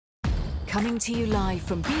Coming to you live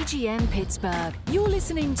from BGN Pittsburgh, you're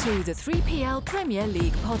listening to the 3PL Premier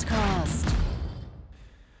League podcast.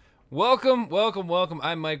 Welcome.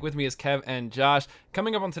 I'm Mike. With me is Kev and Josh.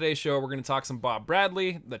 Coming up on today's show, we're going to talk some Bob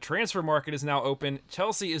Bradley. The transfer market is now open.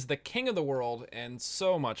 Chelsea is the king of the world, and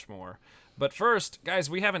so much more. But first, guys,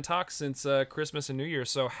 we haven't talked since Christmas and New Year's,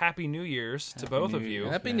 so Happy New Year's to both of you.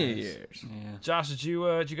 Happy New Year's. Yeah. Josh, did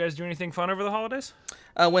you guys do anything fun over the holidays?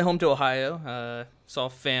 Went home to Ohio, saw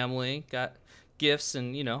family, got gifts,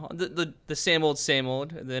 and the same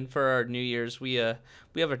old. And then for our New Year's, we have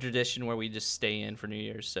a tradition where we just stay in for New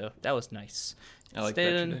Year's, so that was nice. I like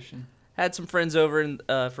Stayed that in, tradition. Had some friends over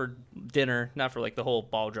for dinner, not for like the whole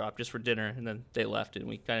ball drop, just for dinner, and then they left, and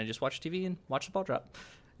we kind of just watched TV and watched the ball drop.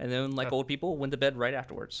 And then, like old people, went to bed right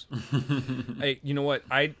afterwards. Hey, you know what?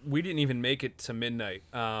 We didn't even make it to midnight.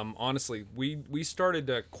 Honestly, we started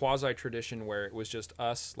a quasi-tradition where it was just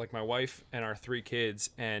us, like my wife and our 3 kids,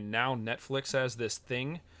 and now Netflix has this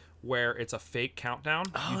thing where it's a fake countdown.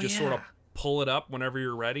 You just sort of pull it up whenever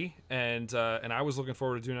you're ready, and I was looking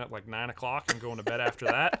forward to doing it at like 9 o'clock and going to bed after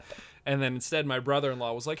that. And then instead, my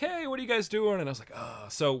brother-in-law was like, "Hey, what are you guys doing?" And I was like, "Oh."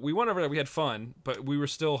 So we went over there. We had fun, but we were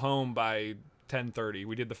still home by 10:30.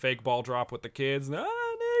 We did the fake ball drop with the kids,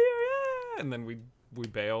 and then we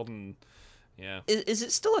bailed, and yeah. Is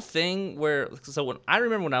it still a thing where? So when I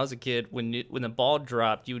remember when I was a kid, when the ball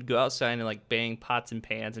dropped, you would go outside and like bang pots and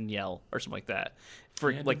pans and yell or something like that.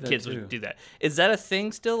 For like kids would do that. Is that a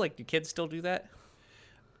thing still? Like do kids still do that?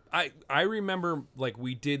 I remember like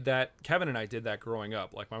we did that. Kevin and I did that growing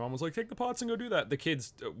up. Like my mom was like, "Take the pots and go do that." The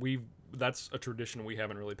kids, that's a tradition we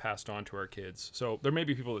haven't really passed on to our kids. So there may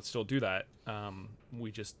be people that still do that.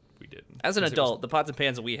 We didn't. As an adult, the pots and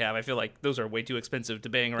pans that we have, I feel like those are way too expensive to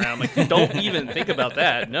bang around. Like, don't even think about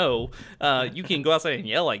that. No, you can go outside and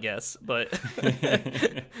yell, I guess. But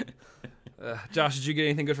Josh, did you get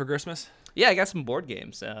anything good for Christmas? Yeah, I got some board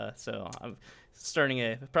games. So I'm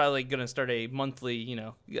probably gonna start a monthly,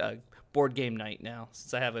 board game night now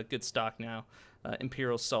since I have a good stock now.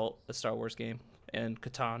 Imperial Assault, a Star Wars game, and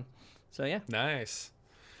Catan. So yeah. Nice.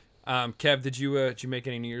 Kev, did you make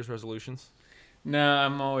any New Year's resolutions? No,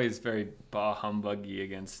 I'm always very bah humbuggy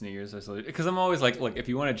against New Year's resolution because I'm always like, look, if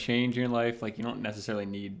you want to change your life, like you don't necessarily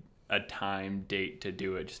need a time date to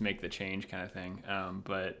do it. Just make the change, kind of thing.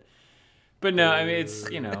 But no, I mean it's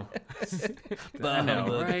I know,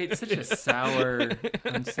 right? Such a sour.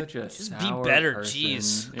 I'm such a Just sour be better, person.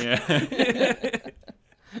 jeez. Yeah.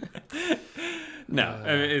 No,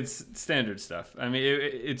 I mean it's standard stuff. I mean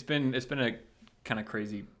it's been a kind of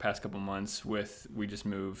crazy past couple months we just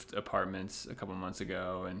moved apartments a couple months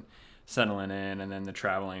ago and settling in, and then the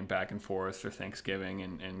traveling back and forth for Thanksgiving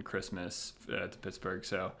and Christmas to Pittsburgh.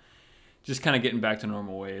 So just kind of getting back to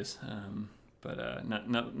normal ways. But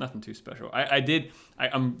nothing too special.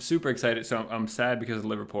 I'm super excited. So I'm sad because of the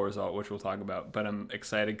Liverpool result, which we'll talk about. But I'm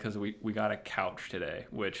excited because we got a couch today,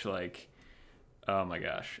 which like, oh my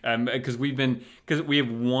gosh. Because we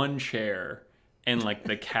have one chair, and like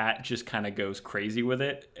the cat just kind of goes crazy with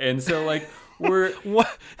it, and so like we're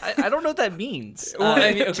what? I don't know what that means. Well,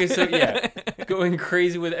 I mean, okay, so yeah, going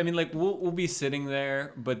crazy with it. I mean, like we'll be sitting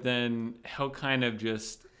there, but then he'll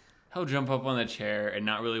jump up on the chair and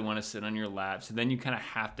not really want to sit on your lap. So then you kind of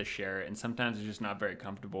have to share it. And sometimes it's just not very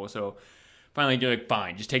comfortable. So finally you're like,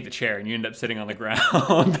 fine, just take the chair. And you end up sitting on the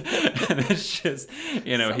ground. And it's just,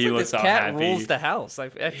 he looks all happy. Cat rules the house.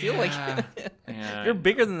 I feel like you're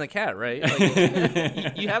bigger than the cat, right?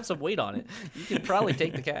 Like, you have some weight on it. You can probably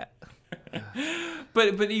take the cat.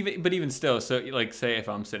 But even still, so like say if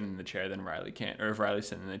I'm sitting in the chair, then Riley can't, or if Riley's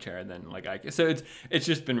sitting in the chair, then like I can. So it's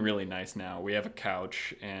just been really nice now. We have a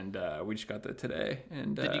couch, and we just got that today.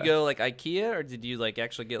 And did you go like IKEA, or did you like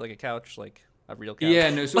actually get like a couch, like a real couch? Yeah,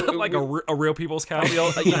 no, so like a real people's couch,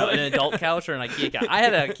 an adult couch or an IKEA couch. I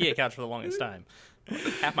had an IKEA couch for the longest time.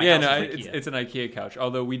 Half my house was IKEA. It's an IKEA couch.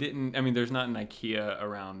 Although we didn't. I mean, there's not an IKEA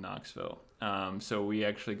around Knoxville, so we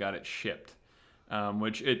actually got it shipped.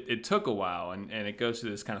 Which it took a while, and it goes to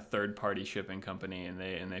this kind of third-party shipping company, and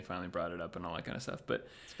they finally brought it up and all that kind of stuff. But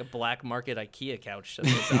it's like a black market IKEA couch.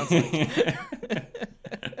 That's what it sounds like.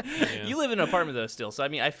 Yeah. You live in an apartment though still, so I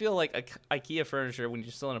mean I feel like IKEA furniture when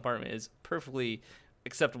you're still in an apartment is perfectly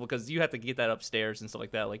acceptable because you have to get that upstairs and stuff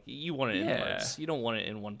like that. Like you want it in parts. You don't want it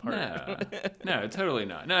in one part. No, totally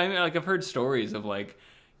not. No, I mean like I've heard stories of like.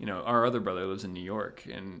 Our other brother lives in New York,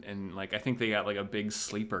 and like I think they got like a big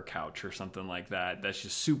sleeper couch or something like that that's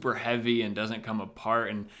just super heavy and doesn't come apart,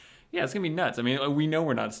 and yeah, it's gonna be nuts. I mean, we know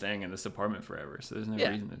we're not staying in this apartment forever, so there's no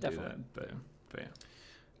reason to do that. But yeah.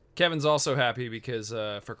 Kevin's also happy because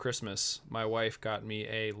for Christmas, my wife got me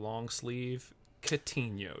a long sleeve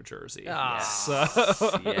Coutinho jersey. Yes.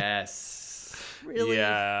 Really?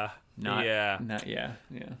 Yeah. Not, yeah. Not, yeah.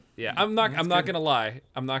 I'm not gonna lie.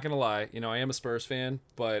 I am a Spurs fan,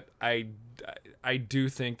 but I do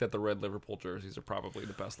think that the red Liverpool jerseys are probably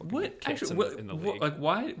the best looking kits in the league. Like,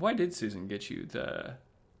 why did Susan get you the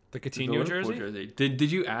Coutinho Liverpool jersey?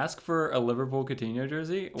 Did you ask for a Liverpool Coutinho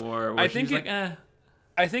jersey, or was she just like, eh?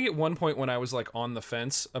 I think at one point when I was like on the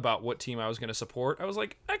fence about what team I was going to support, I was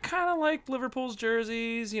like, I kind of like Liverpool's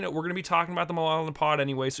jerseys. We're going to be talking about them a lot on the pod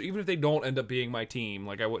anyway. So even if they don't end up being my team,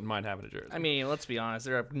 like I wouldn't mind having a jersey. I mean, let's be honest,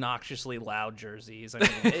 they're obnoxiously loud jerseys. I mean,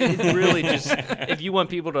 it really just, if you want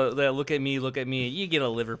people to look at me, you get a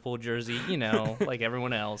Liverpool jersey, like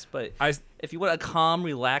everyone else. But if you want a calm,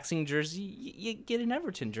 relaxing jersey, you get an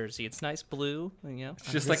Everton jersey. It's nice blue,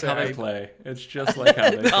 It's just like how they play. It's just like how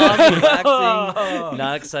they play. Calm, relaxing,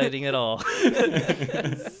 not exciting at all.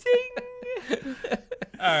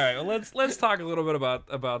 All right, well, let's talk a little bit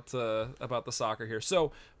about the soccer here.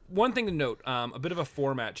 So one thing to note, a bit of a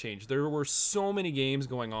format change. There were so many games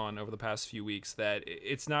going on over the past few weeks that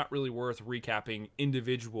it's not really worth recapping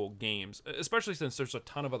individual games, especially since there's a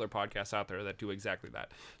ton of other podcasts out there that do exactly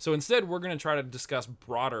that. So instead, we're going to try to discuss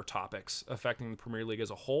broader topics affecting the Premier League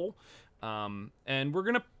as a whole. And we're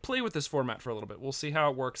going to play with this format for a little bit. We'll see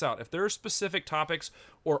how it works out. If there are specific topics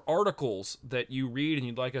or articles that you read and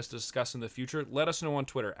you'd like us to discuss in the future, let us know on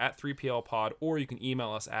Twitter at 3PLPod, or you can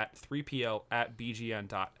email us at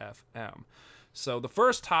 3pl@bgn.fm. So the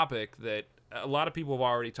first topic that a lot of people have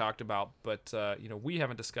already talked about, but we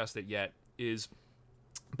haven't discussed it yet, is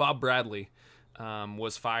Bob Bradley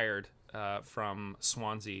was fired from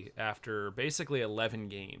Swansea after basically 11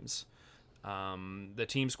 games. The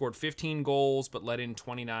team scored 15 goals, but let in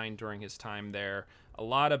 29 during his time there. A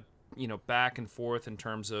lot of, back and forth in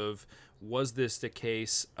terms of, was this the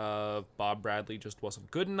case of Bob Bradley just wasn't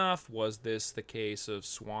good enough? Was this the case of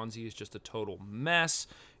Swansea is just a total mess?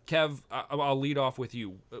 Kev, I'll lead off with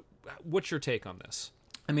you. What's your take on this?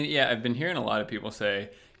 I mean, yeah, I've been hearing a lot of people say,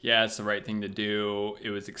 yeah, it's the right thing to do. It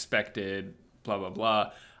was expected, blah, blah,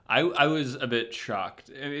 blah. I was a bit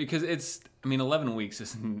shocked because 11 weeks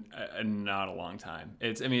is not a long time.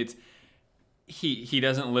 He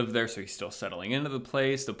doesn't live there, so he's still settling into the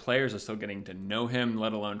place. The players are still getting to know him,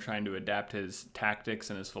 let alone trying to adapt his tactics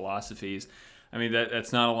and his philosophies. I mean,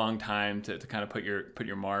 that's not a long time to kind of put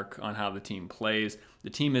your mark on how the team plays. The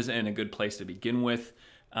team is in a good place to begin with.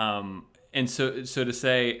 And so to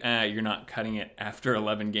say you're not cutting it after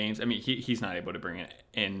 11 games, I mean, he's not able to bring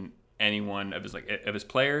in anyone of his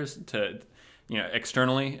players to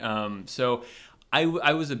externally. So I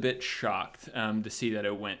was a bit shocked to see that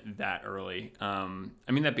it went that early.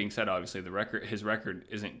 That being said, obviously his record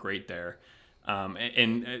isn't great there,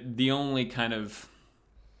 and the only kind of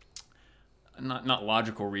not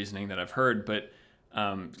logical reasoning that I've heard, but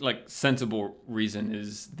sensible reason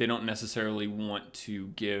is they don't necessarily want to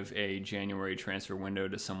give a January transfer window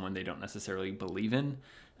to someone they don't necessarily believe in.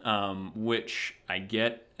 Which I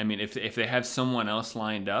get. I mean, if they have someone else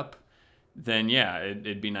lined up, then yeah,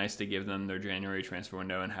 it'd be nice to give them their January transfer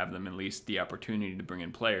window and have them at least the opportunity to bring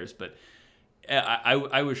in players. But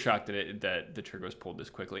I was shocked that the trigger was pulled this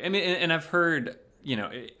quickly. I mean, and I've heard,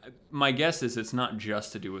 my guess is it's not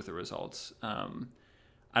just to do with the results.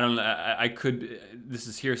 I don't know. I could. This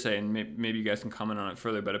is hearsay, and maybe you guys can comment on it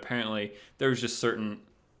further. But apparently, there was just certain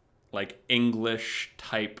English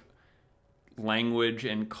type language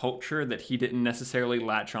and culture that he didn't necessarily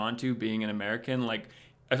latch onto being an American. Like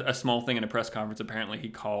a small thing in a press conference, apparently he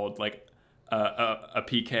called a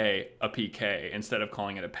PK a PK instead of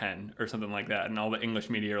calling it a pen or something like that, and all the English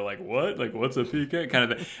media are like, what, what's a PK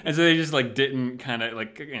kind of thing. And so they just didn't kind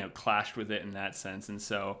of clashed with it in that sense. And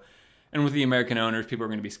so, and with the American owners, people are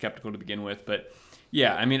going to be skeptical to begin with. But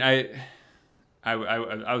yeah, I mean, I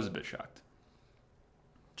was a bit shocked.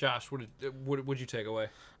 Josh, what would you take away?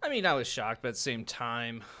 I mean, I was shocked, but at the same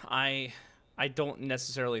time, I don't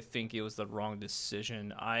necessarily think it was the wrong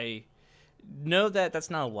decision. I know that that's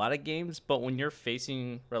not a lot of games, but when you're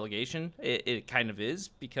facing relegation, it kind of is,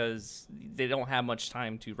 because they don't have much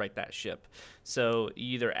time to right that ship. So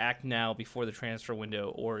you either act now before the transfer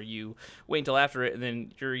window, or you wait until after it, and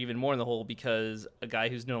then you're even more in the hole because a guy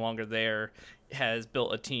who's no longer there has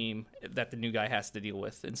built a team that the new guy has to deal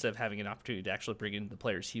with, instead of having an opportunity to actually bring in the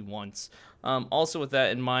players he wants. Also with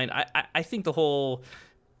that in mind, I think the whole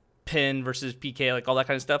pen versus PK, all that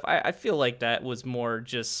kind of stuff, I feel like that was more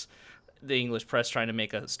just the English press trying to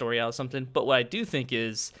make a story out of something. But what I do think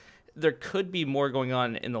is there could be more going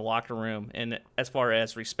on in the locker room, and as far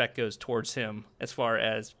as respect goes towards him, as far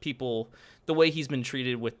as people, the way he's been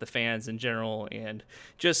treated with the fans in general, and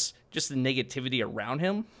just the negativity around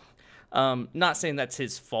him. Not saying that's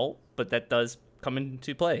his fault, but that does come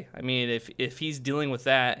into play. I mean, if he's dealing with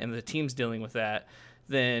that and the team's dealing with that,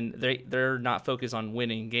 then they're not focused on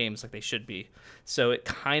winning games like they should be. So it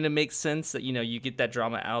kind of makes sense that, you get that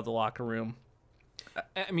drama out of the locker room.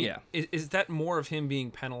 I mean, is that more of him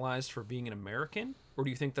being penalized for being an American, or do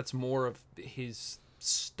you think that's more of his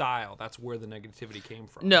style? That's where the negativity came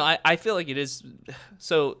from. No, I feel like it is.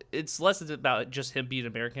 So it's less about just him being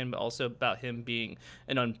American, but also about him being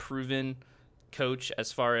an unproven coach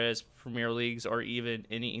as far as Premier Leagues or even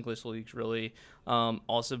any English leagues, really.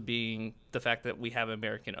 Also being the fact that we have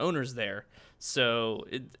American owners there. So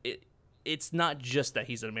it's not just that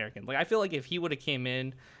he's an American. Like, I feel like if he would have came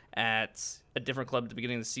in at a different club at the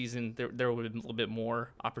beginning of the season, there would have been a little bit more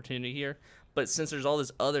opportunity here. But since there's all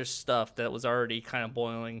this other stuff that was already kind of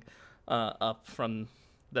boiling up from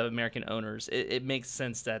the American owners, it makes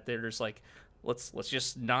sense that they're just like, let's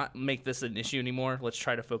just not make this an issue anymore. Let's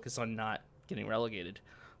try to focus on not getting relegated.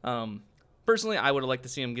 Personally, I would have liked to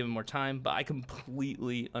see him give him more time, but I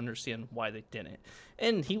completely understand why they didn't.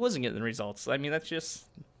 And he wasn't getting the results. I mean, that's just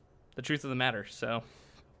the truth of the matter. So.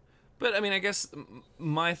 But, I mean, I guess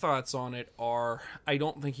my thoughts on it are I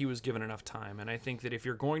don't think he was given enough time. And I think that if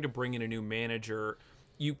you're going to bring in a new manager,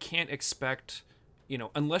 you can't expect,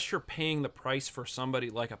 unless you're paying the price for somebody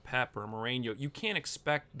like a Pep or a Mourinho, you can't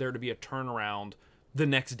expect there to be a turnaround the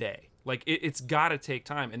next day. Like, it's got to take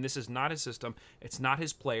time. And this is not his system. It's not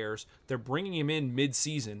his players. They're bringing him in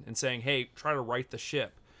mid-season and saying, hey, try to right the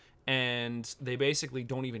ship. And they basically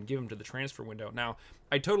don't even give him to the transfer window. Now,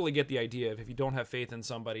 I totally get the idea of if you don't have faith in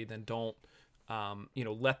somebody, then don't,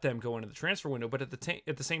 let them go into the transfer window. But at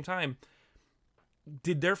the same time,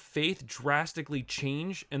 did their faith drastically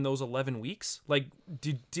change in those 11 weeks? Like,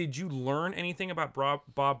 did you learn anything about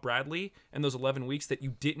Bob Bradley in those 11 weeks that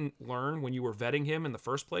you didn't learn when you were vetting him in the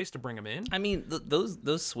first place to bring him in? I mean,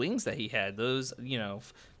 those swings that he had, those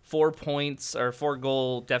 4 points or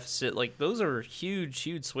 4-goal deficit, like those are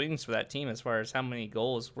huge swings for that team as far as how many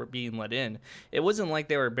goals were being let in. It wasn't like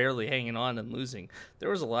they were barely hanging on and losing. There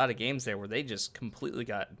was a lot of games there where they just completely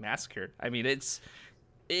got massacred. I mean,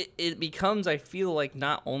 it becomes, I feel like,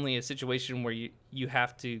 not only a situation where you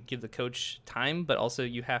have to give the coach time, but also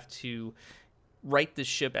you have to right the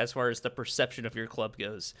ship as far as the perception of your club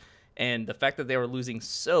goes. And the fact that they were losing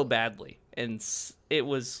so badly and it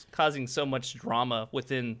was causing so much drama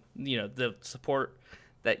within, the support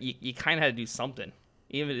that you kind of had to do something,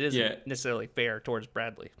 even if it isn't necessarily fair towards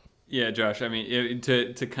Bradley. Yeah, Josh, I mean,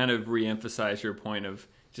 to kind of reemphasize your point of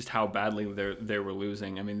just how badly they were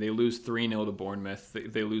losing. I mean, they lose 3-0 to Bournemouth.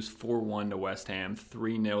 They lose 4-1 to West Ham,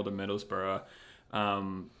 3-0 to Middlesbrough,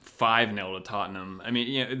 5-0 to Tottenham. I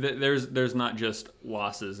mean, there's not just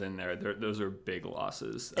losses in there. Those are big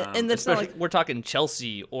losses. And that's not like we're talking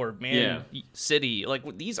Chelsea or Man City.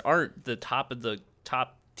 Like, these aren't the top of the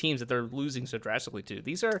top teams that they're losing so drastically to.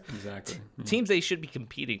 These are teams they should be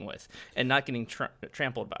competing with and not getting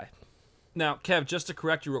trampled by. Now, Kev, just to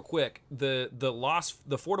correct you real quick, the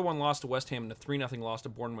 4-1 loss to West Ham and the 3-0 loss to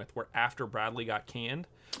Bournemouth were after Bradley got canned.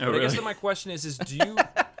 Oh, but really? I guess that my question is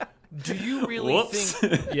do you really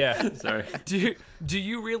think? Yeah, sorry. Do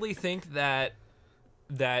you really think that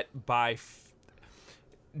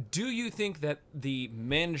do you think that the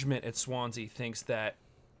management at Swansea thinks that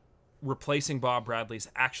replacing Bob Bradley is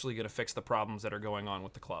actually going to fix the problems that are going on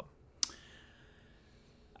with the club?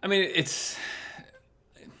 I mean,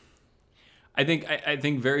 I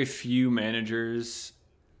think very few managers.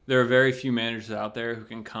 There are very few managers out there who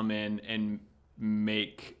can come in and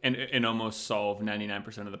make and almost solve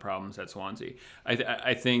 99% of the problems at Swansea.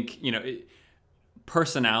 I think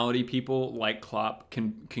personality people like Klopp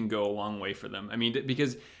can go a long way for them. I mean,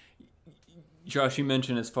 because Josh, you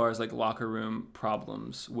mentioned as far as like locker room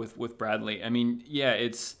problems with Bradley. I mean, yeah,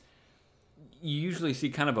 you usually see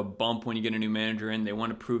kind of a bump when you get a new manager in. They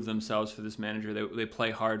want to prove themselves for this manager. They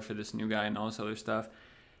play hard for this new guy and all this other stuff.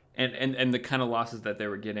 And the kind of losses that they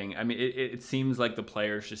were getting. I mean, it seems like the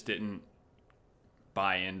players just didn't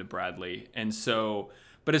buy into Bradley. And so,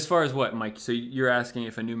 but as far as what, Mike, so you're asking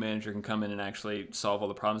if a new manager can come in and actually solve all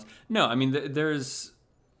the problems? No, I mean, there's,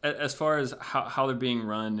 as far as how they're being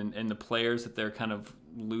run and the players that they're kind of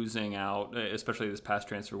losing out, especially this past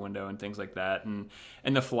transfer window and things like that, and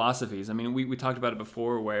the philosophies. I mean, we talked about it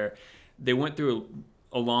before where they went through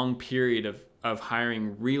a long period of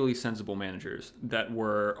hiring really sensible managers that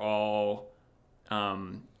were all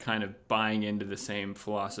kind of buying into the same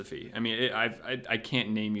philosophy. I mean, I can't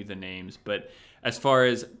name you the names, but as far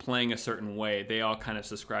as playing a certain way, they all kind of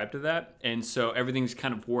subscribe to that. And so everything's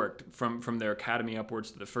kind of worked from their academy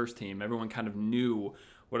upwards to the first team. Everyone kind of knew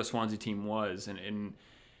what a Swansea team was.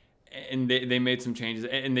 and they made some changes,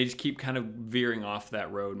 and they just keep kind of veering off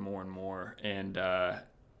that road more and more, and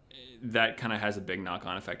that kind of has a big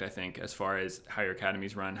knock-on effect, I think, as far as how your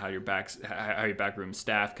academies run, how your backroom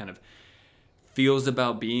staff kind of feels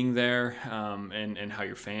about being there, and how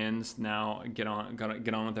your fans now get on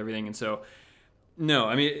with everything. And so, no,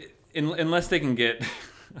 I mean, unless they can get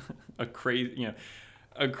a crazy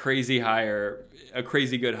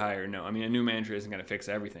good hire. No, I mean, a new manager isn't going to fix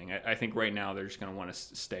everything. I think right now they're just going to want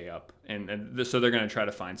to stay up, and so they're going to try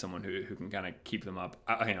to find someone who can kind of keep them up.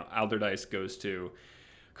 Allardyce goes to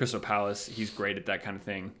Crystal Palace. He's great at that kind of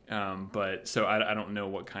thing. But so I don't know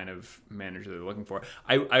what kind of manager they're looking for.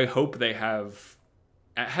 I hope they have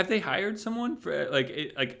they hired someone for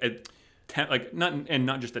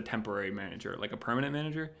not just a temporary manager, like a permanent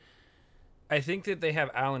manager. I think that they have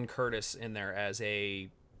Alan Curtis in there as a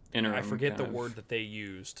interim, I forget the word that they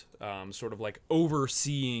used, sort of like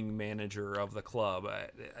overseeing manager of the club.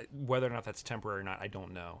 Whether or not that's temporary or not, I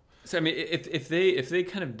don't know. So I mean, if they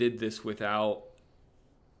kind of did this without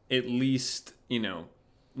at least,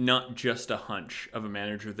 not just a hunch of a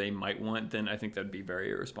manager they might want, then I think that'd be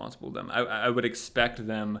very irresponsible of them. I would expect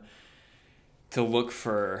them to look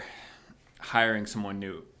for hiring someone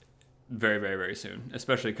new very, very, very soon,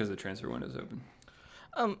 especially because the transfer window is open.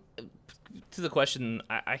 To the question,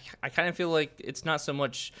 I kind of feel like it's not so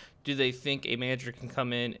much do they think a manager can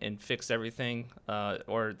come in and fix everything,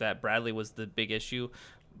 or that Bradley was the big issue,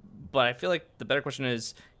 but I feel like the better question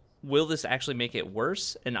is, will this actually make it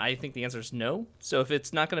worse? And I think the answer is no. So if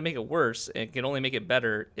it's not going to make it worse, it can only make it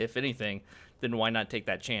better, if anything, then why not take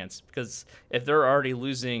that chance? Because if they're already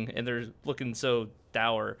losing and they're looking so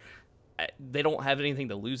dour, they don't have anything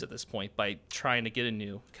to lose at this point by trying to get a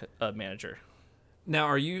new manager. Now,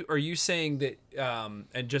 are you saying that,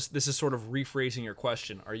 and just this is sort of rephrasing your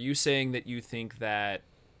question, are you saying that you think that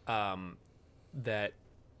that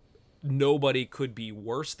nobody could be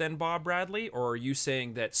worse than Bob Bradley, or are you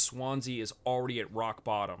saying that Swansea is already at rock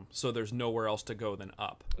bottom, so there's nowhere else to go than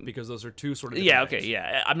up? Because those are two sort of different things.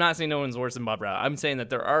 Yeah. I'm not saying no one's worse than Bob Bradley. I'm saying that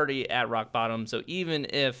they're already at rock bottom, so even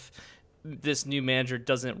if this new manager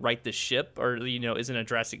doesn't right the ship, or isn't a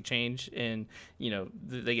drastic change and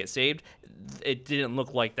they get saved, it didn't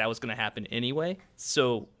look like that was going to happen anyway.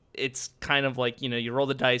 So it's kind of like you roll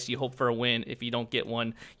the dice, you hope for a win. If you don't get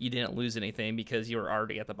one, you didn't lose anything because you were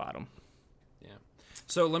already at the bottom. Yeah.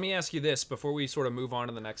 So let me ask you this before we sort of move on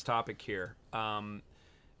to the next topic here. The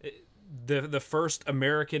first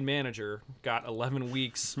American manager got 11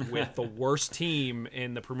 weeks with the worst team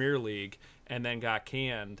in the Premier League and then got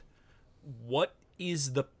canned. What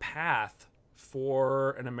is the path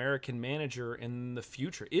for an American manager in the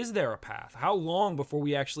future? Is there a path? How long before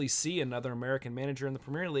we actually see another American manager in the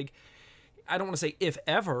Premier League? I don't want to say if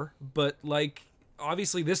ever, but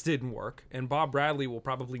obviously this didn't work, and Bob Bradley will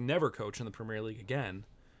probably never coach in the Premier League again.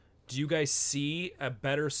 Do you guys see a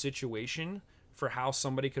better situation for how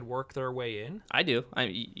somebody could work their way in? I do.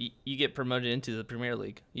 You get promoted into the Premier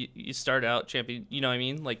League. You start out champion. You know what I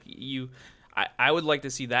mean? I would like to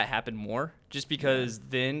see that happen more, just because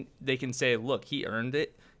then they can say, look, he earned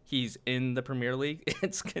it. He's in the Premier League.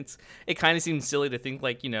 It kind of seems silly to think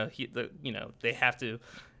they have to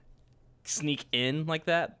sneak in like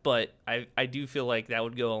that, but I do feel like that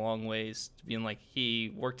would go a long ways to being like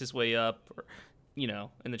he worked his way up,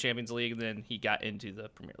 in the Champions League, and then he got into the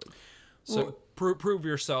Premier League. So prove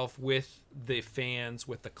yourself with the fans,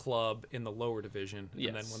 with the club in the lower division, yes.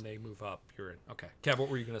 And then when they move up, you're in. Okay, Kev, what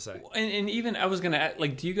were you gonna say? And even I was gonna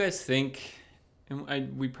add, do you guys think?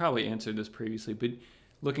 And we probably answered this previously, but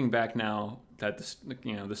looking back now that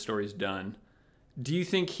the story's done, do you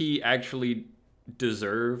think he actually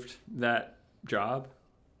deserved that job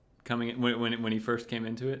coming in, when he first came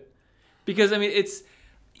into it? Because I mean, it's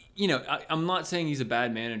I'm not saying he's a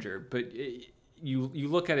bad manager, but you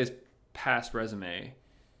look at his past resume,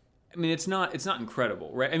 I mean, it's not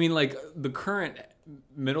incredible, right? I mean, the current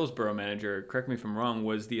Middlesbrough manager, correct me if I'm wrong,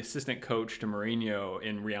 was the assistant coach to Mourinho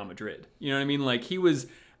in Real Madrid. You know what I mean? He was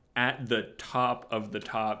at the top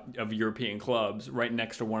of European clubs, right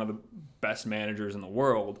next to one of the best managers in the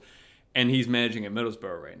world, and he's managing at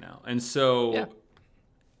Middlesbrough right now. And so, yeah.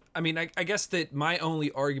 I mean, I guess that my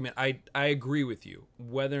only argument, I agree with you,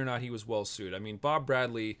 whether or not he was well suited. I mean, Bob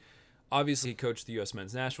Bradley, obviously he coached the U.S.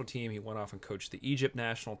 men's national team. He went off and coached the Egypt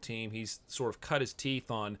national team. He's sort of cut his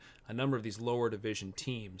teeth on a number of these lower division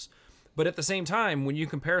teams. But at the same time, when you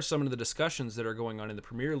compare some of the discussions that are going on in the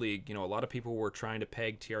Premier League, a lot of people were trying to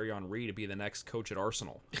peg Thierry Henry to be the next coach at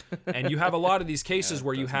Arsenal. And you have a lot of these cases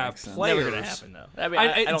where you have players. Never going to happen, though. I mean,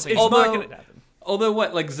 I don't think it's it's not going to happen. Although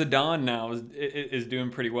like Zidane now is doing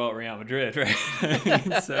pretty well at Real Madrid,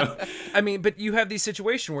 right? So I mean, but you have these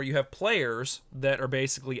situations where you have players that are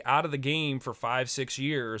basically out of the game for 5-6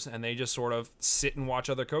 years, and they just sort of sit and watch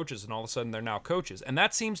other coaches, and all of a sudden they're now coaches. And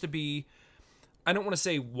that seems to be, I don't want to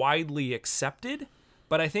say widely accepted,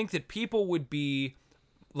 but I think that people would be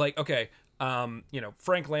like, okay,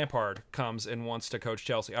 Frank Lampard comes and wants to coach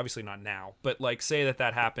Chelsea. Obviously not now, but like say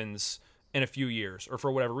that happens in a few years or for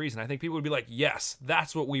whatever reason. I think people would be like, yes,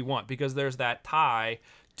 that's what we want, because there's that tie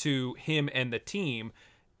to him and the team.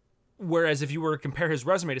 Whereas if you were to compare his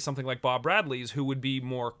resume to something like Bob Bradley's, who would be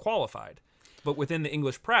more qualified. But within the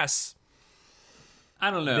English press,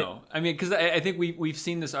 I don't know. I mean, because I think we've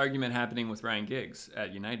seen this argument happening with Ryan Giggs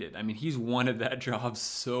at United. I mean, he's wanted that job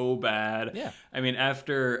so bad. Yeah. I mean,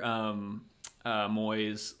 after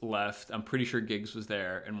Moyes left, I'm pretty sure Giggs was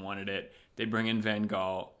there and wanted it. They bring in Van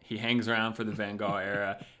Gaal. He hangs around for the Van Gaal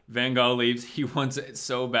era. Van Gaal leaves. He wants it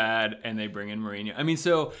so bad, and they bring in Mourinho. I mean,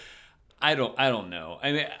 so I don't know.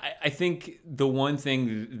 I mean, I think the one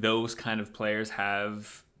thing those kind of players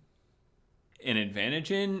have an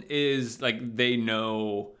advantage in is like they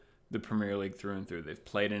know the Premier League through and through. They've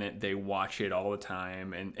played in it. They watch it all the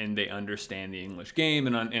time, and they understand the English game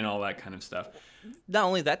and all that kind of stuff. Not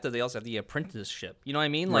only that, though, they also have the apprenticeship. You know what I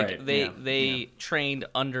mean? Like Right, they trained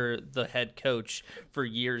under the head coach for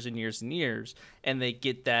years and years and years, and they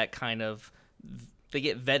get that kind of they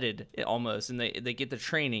get vetted almost, and they get the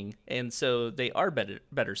training, and so they are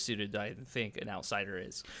better suited. I think an outsider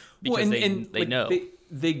is because they like, know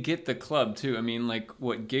they get the club too. I mean, like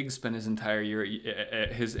what Giggs spent his entire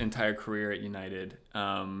career at United.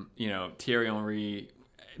 Thierry Henry.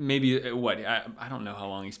 Maybe I don't know how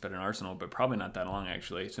long he spent in Arsenal, but probably not that long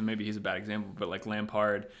actually. So maybe he's a bad example. But like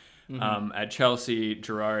Lampard at Chelsea,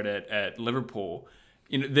 Gerrard at Liverpool.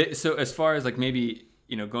 So as far as like maybe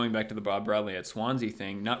going back to the Bob Bradley at Swansea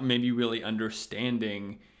thing, not maybe really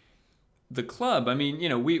understanding the club. I mean,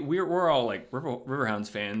 we're all like Riverhounds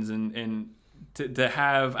fans, and to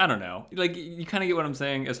have, I don't know, like you kind of get what I'm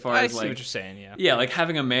saying as far I as see like what you're saying, yeah. Yeah, like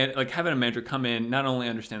having a manager come in, not only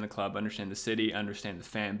understand the club, understand the city, understand the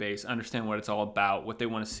fan base, understand what it's all about, what they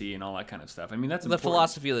want to see, and all that kind of stuff. I mean, that's The important.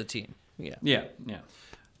 philosophy of the team. Yeah. Yeah.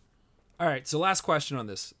 all right, so last question on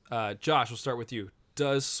this. Josh, we'll start with you.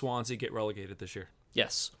 Does Swansea get relegated this year?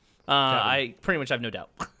 Yes. I pretty much have no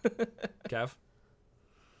doubt. Kev?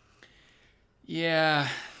 Yeah.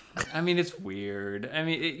 I mean, it's weird. I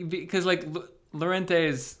mean, because like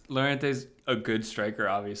Llorente's a good striker.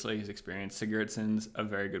 Obviously, he's experienced. Sigurdsson's a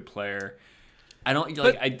very good player. I don't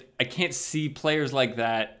like. I can't see players like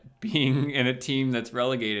that being in a team that's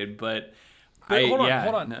relegated. But hold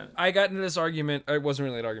on. No. I got into this argument. It wasn't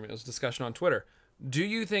really an argument. It was a discussion on Twitter. Do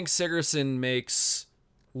you think Sigurdsson makes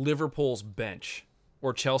Liverpool's bench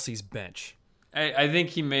or Chelsea's bench? I think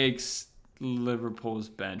he makes Liverpool's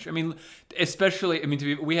bench. I mean, especially. I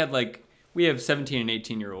mean, we have 17 and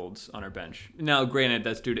 18-year-olds on our bench. Now, granted,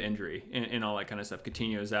 that's due to injury and all that kind of stuff.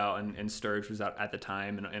 Coutinho's out and Sturridge was out at the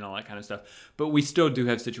time and all that kind of stuff. But we still do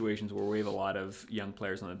have situations where we have a lot of young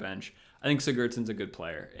players on the bench. I think Sigurdsson's a good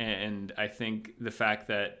player. And I think the fact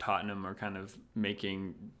that Tottenham are kind of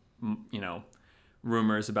making,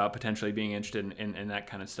 rumors about potentially being interested in that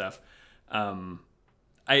kind of stuff,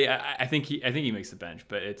 I think he makes the bench.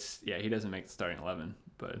 But he doesn't make the starting 11.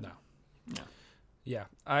 But No. Yeah. Yeah,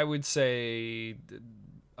 I would say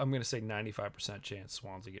I'm going to say 95% chance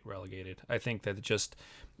Swansea get relegated. I think that just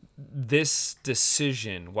this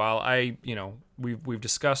decision, while we've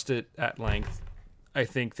discussed it at length, I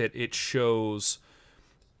think that it shows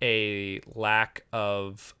a lack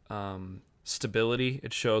of stability.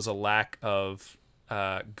 It shows a lack of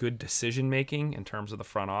good decision making in terms of the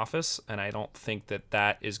front office, and I don't think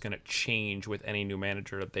that is going to change with any new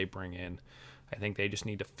manager that they bring in. I think they just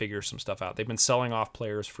need to figure some stuff out. They've been selling off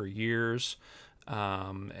players for years,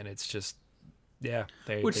 and it's just,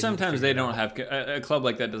 Which sometimes they don't have, a club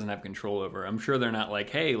like that doesn't have control over. I'm sure they're not like,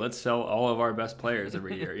 hey, let's sell all of our best players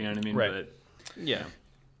every year. You know what I mean? Right. But, yeah.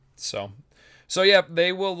 So yeah,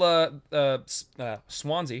 they will.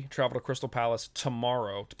 Swansea travel to Crystal Palace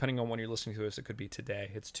tomorrow. Depending on when you're listening to this, it could be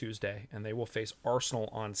today. It's Tuesday, and they will face Arsenal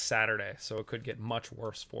on Saturday. So it could get much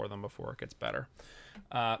worse for them before it gets better.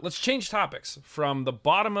 Let's change topics from the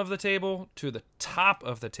bottom of the table to the top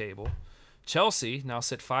of the table. Chelsea now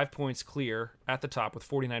sit 5 points clear at the top with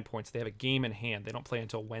 49 points. They have a game in hand. They don't play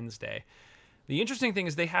until Wednesday. The interesting thing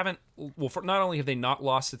is they haven't, not only have they not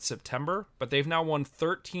lost since September, but they've now won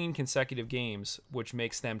 13 consecutive games, which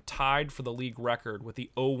makes them tied for the league record with the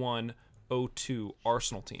 0-1, 02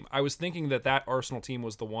 Arsenal team. I was thinking that Arsenal team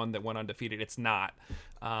was the one that went undefeated. It's not.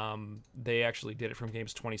 They actually did it from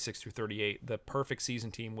games 26 through 38. The perfect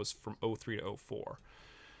season team was from 03 to 04.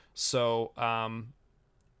 So,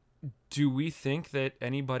 do we think that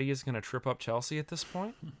anybody is going to trip up Chelsea at this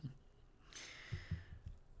point?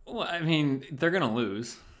 Well, I mean, they're going to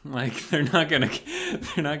lose. Like, they're not going to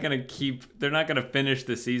finish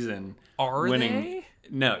the season winning. They?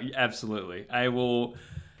 No, absolutely. I will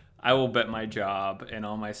bet my job and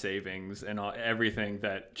all my savings and everything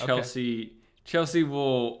that Chelsea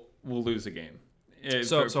will lose a game.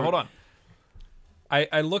 So hold on.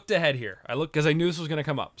 I looked ahead here. I looked because I knew this was going to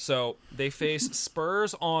come up. So they face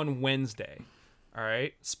Spurs on Wednesday. All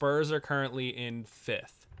right. Spurs are currently in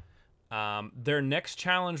 5th. Their next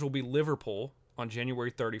challenge will be Liverpool on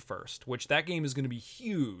January 31st, which that game is going to be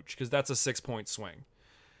huge because that's a 6-point swing.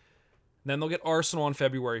 Then they'll get Arsenal on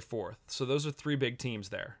February 4th. So those are 3 big teams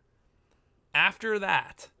there. After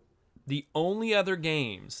that, the only other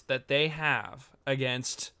games that they have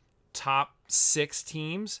against top 6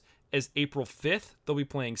 teams is April 5th. They'll be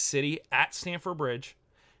playing City at Stamford Bridge.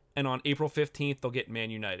 And on April 15th, they'll get Man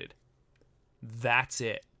United. That's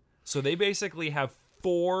it. So they basically have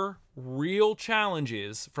 4 real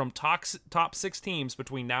challenges from top 6 teams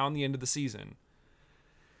between now and the end of the season.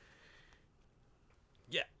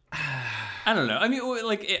 Yeah. I don't know. I mean,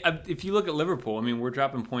 like, if you look at Liverpool, I mean, we're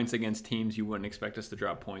dropping points against teams you wouldn't expect us to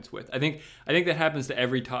drop points with. I think that happens to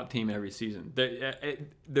every top team every season.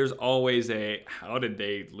 There's always how did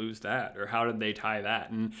they lose that, or how did they tie that?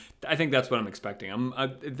 And I think that's what I'm expecting. And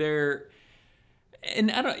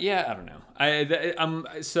I don't know.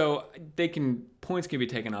 So points can be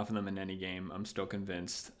taken off of them in any game. I'm still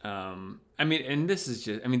convinced. I mean, and this is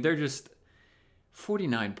they're just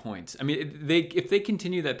 49 points. I mean, if they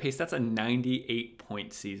continue that pace, that's a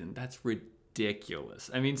 98-point season. That's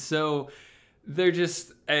ridiculous. I mean, so they're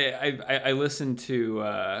just. I listen to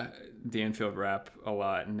the Anfield Wrap a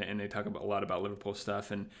lot, and they talk a lot about Liverpool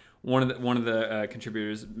stuff. And one of the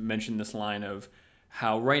contributors mentioned this line of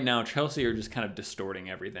how right now Chelsea are just kind of distorting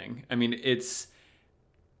everything. I mean, it's,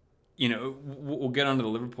 we'll get onto the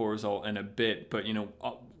Liverpool result in a bit, but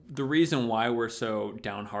the reason why we're so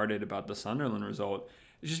downhearted about the Sunderland result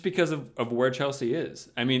is just because of where Chelsea is.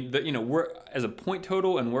 I mean, we're as a point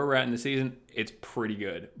total and where we're at in the season, it's pretty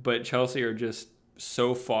good, but Chelsea are just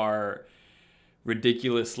so far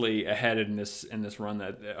ridiculously ahead in this run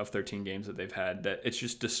of 13 games that they've had that it's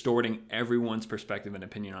just distorting everyone's perspective and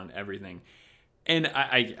opinion on everything. And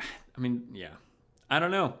I mean, yeah, I don't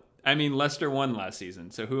know. I mean, Leicester won last season,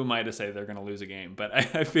 so who am I to say they're going to lose a game? But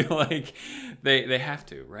I feel like they have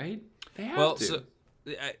to, right? They have to.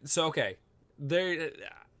 So okay,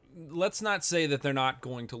 let's not say that they're not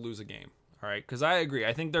going to lose a game, all right? Because I agree.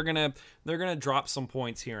 I think they're gonna drop some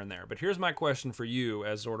points here and there. But here's my question for you,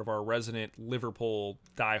 as sort of our resident Liverpool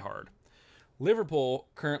diehard. Liverpool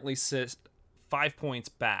currently sits 5 points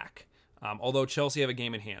back. Although Chelsea have a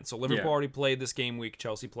game in hand, so Liverpool already played this game week.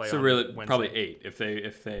 Chelsea play on Wednesday. Probably 8 if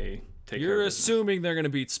they take. You're assuming they're going to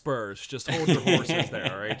beat Spurs. Just hold your horses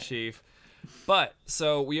there, all right, Chief. But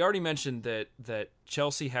so we already mentioned that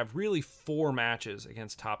Chelsea have really 4 matches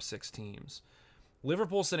against top 6 teams.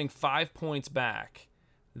 Liverpool sitting 5 points back.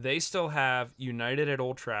 They still have United at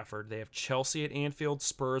Old Trafford. They have Chelsea at Anfield,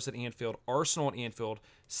 Spurs at Anfield, Arsenal at Anfield,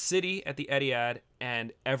 City at the Etihad,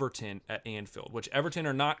 and Everton at Anfield, which Everton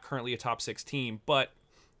are not currently a top 6 team, but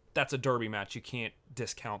that's a derby match. You can't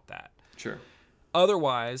discount that. Sure.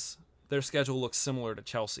 Otherwise, their schedule looks similar to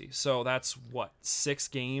Chelsea. So that's, 6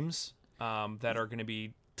 games that are going to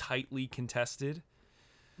be tightly contested.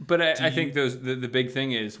 But I think the big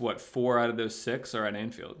thing is 4 out of those 6 are at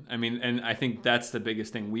Anfield. I mean, and I think that's the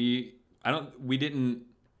biggest thing. We didn't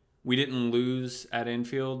lose at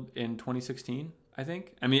Anfield in 2016. I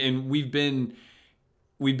think. I mean, and we've just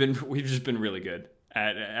been really good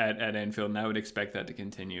at Anfield, and I would expect that to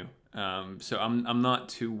continue. So I'm not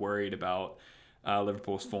too worried about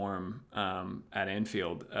Liverpool's form at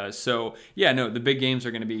Anfield. So yeah, no, the big games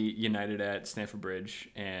are going to be United at Stamford Bridge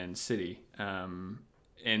and City.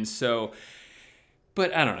 And so,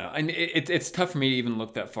 but I don't know. And it's tough for me to even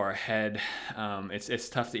look that far ahead. It's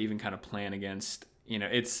tough to even kind of plan against.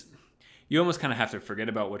 You almost kind of have to forget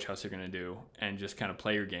about what Chelsea are going to do and just kind of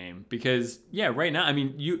play your game. Because, yeah, right now, I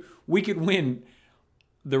mean, we could win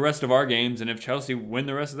the rest of our games, and if Chelsea win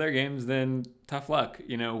the rest of their games, then tough luck.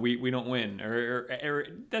 We don't win. Or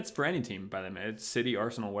that's for any team, by the way. It's City,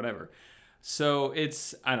 Arsenal, whatever. So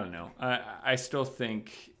I don't know. I still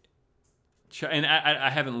think, and I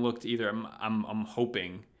haven't looked either. I'm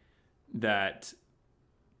hoping that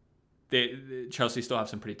Chelsea still have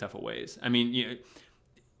some pretty tough aways. I mean,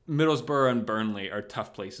 Middlesbrough and Burnley are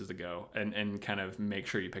tough places to go and kind of make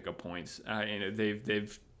sure you pick up points.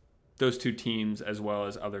 They've those two teams, as well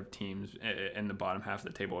as other teams in the bottom half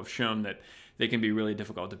of the table, have shown that they can be really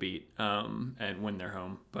difficult to beat and when they're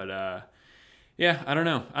home. But yeah, I don't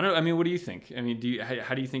know. I mean, what do you think? I mean,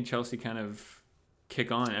 how do you think Chelsea kind of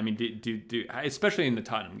kick on? I mean, do especially in the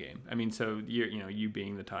Tottenham game. I mean, so you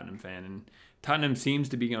being the Tottenham fan, and Tottenham seems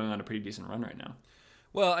to be going on a pretty decent run right now.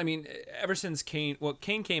 Well, I mean, ever since Kane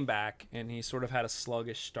came back and he sort of had a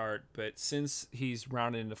sluggish start, but since he's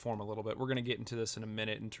rounded into form a little bit, we're going to get into this in a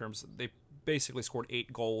minute in terms of they basically scored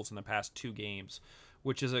 8 goals in the past 2 games,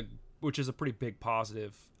 which is a pretty big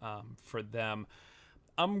positive for them.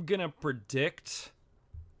 I'm going to predict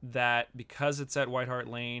that because it's at White Hart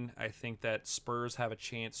Lane, I think that Spurs have a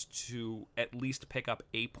chance to at least pick up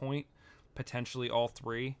a point, potentially all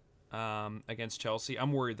 3. Against Chelsea.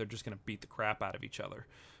 I'm worried they're just going to beat the crap out of each other.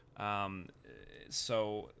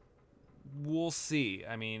 So we'll see.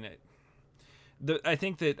 I mean, I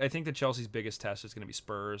think that Chelsea's biggest test is going to be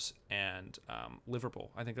Spurs and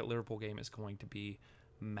Liverpool. I think that Liverpool game is going to be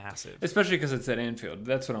massive, especially because it's at Anfield.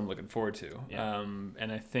 That's what I'm looking forward to. Yeah. And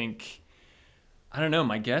I think, I don't know.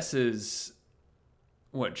 My guess is,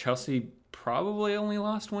 Chelsea probably only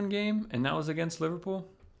lost 1 game, and that was against Liverpool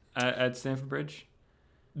at Stamford Bridge.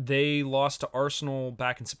 They lost to Arsenal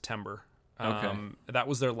back in September. Okay. That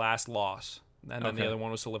was their last loss. And then the other one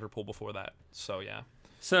was to Liverpool before that. So, yeah.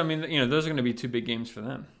 So, I mean, those are going to be 2 big games for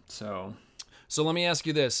them. So let me ask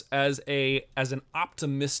you this. As an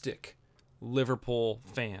optimistic Liverpool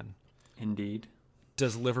fan. Indeed.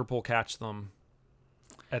 Does Liverpool catch them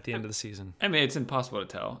at the end of the season? I mean, it's impossible to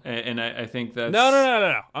tell. And I think that's...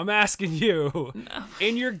 No. I'm asking you. No.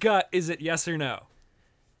 In your gut, is it yes or no?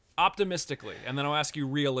 Optimistically, and then I'll ask you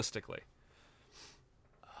realistically.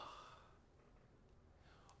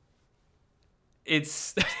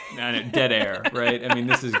 It's dead air, right? I mean,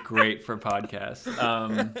 this is great for podcasts.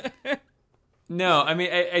 No, I mean,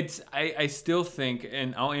 I still think,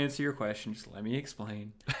 and I'll answer your question. Just let me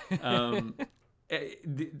explain. I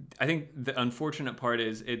think the unfortunate part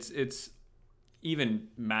is it's even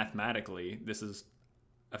mathematically, this is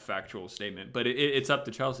a factual statement, but it's up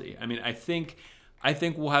to Chelsea. I mean, I think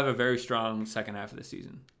we'll have a very strong second half of the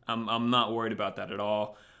season. I'm not worried about that at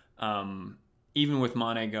all. Even with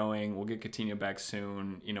Mane going, we'll get Coutinho back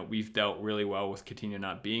soon. We've dealt really well with Coutinho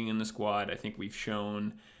not being in the squad. I think we've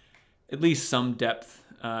shown at least some depth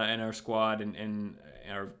in our squad and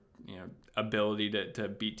our ability to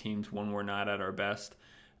beat teams when we're not at our best.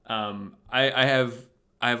 I have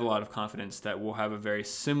a lot of confidence that we'll have a very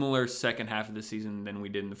similar second half of the season than we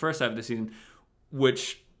did in the first half of the season,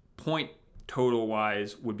 which point total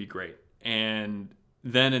wise would be great. And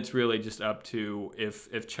then it's really just up to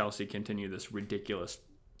if Chelsea continue this ridiculous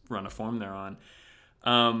run of form they're on.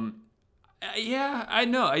 Yeah, I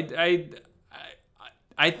know.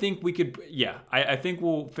 I think we could. Yeah, I think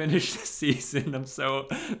we'll finish the season. I'm so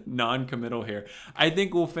non-committal here. I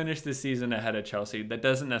think we'll finish the season ahead of Chelsea. That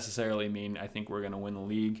doesn't necessarily mean I think we're going to win the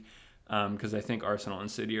league, because I think Arsenal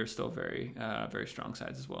and City are still very, very strong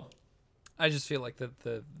sides as well. I just feel like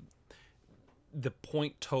the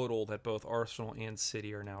point total that both Arsenal and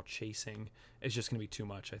City are now chasing is just going to be too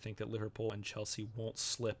much. I think that Liverpool and Chelsea won't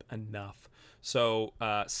slip enough. So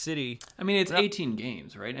City. I mean, it's 18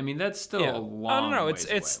 games, right? I mean, that's still a long. No.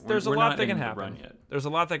 It's there's a lot that can happen. There's a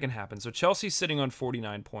lot that can happen. So Chelsea's sitting on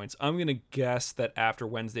 49 points. I'm going to guess that after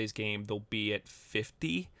Wednesday's game, they'll be at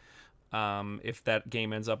 50. If that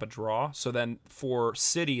game ends up a draw. So then for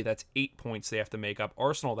City, that's 8 points they have to make up.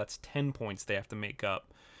 Arsenal, that's 10 points they have to make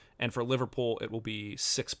up. And for Liverpool, it will be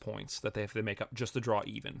 6 points that they have to make up just to draw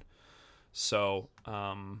even. So,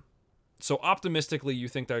 so optimistically, you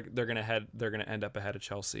think they're gonna end up ahead of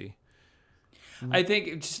Chelsea? I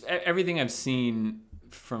think just everything I've seen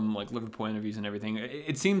from like Liverpool interviews and everything,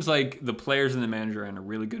 it seems like the players and the manager are in a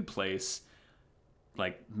really good place,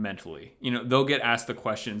 like mentally. They'll get asked the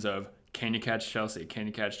questions of, "Can you catch Chelsea? Can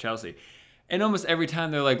you catch Chelsea?" And almost every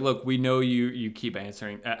time they're like, "Look, we know you keep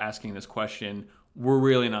asking this question. We're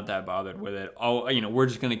really not that bothered with it. We're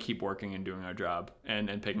just going to keep working and doing our job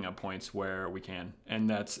and picking up points where we can." And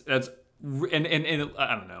that's and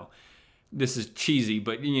I don't know. This is cheesy,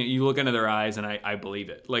 but you look into their eyes and I believe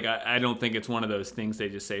it. Like I don't think it's one of those things they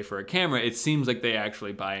just say for a camera. It seems like they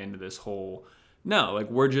actually buy into this whole. No, like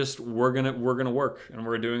we're gonna work and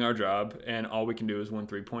we're doing our job, and all we can do is win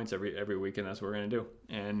 3 points every week, and that's what we're gonna do.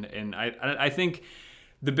 And I think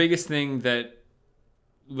the biggest thing that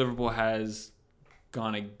Liverpool has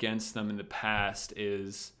gone against them in the past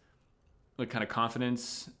is like kind of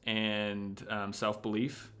confidence and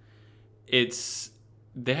self-belief. It's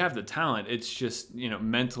they have the talent. It's just,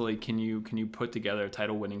 mentally, can you put together a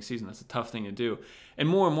title-winning season? That's a tough thing to do. And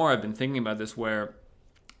more I've been thinking about this, where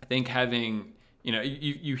I think having,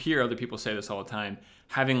 you hear other people say this all the time,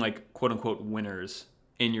 having like quote unquote winners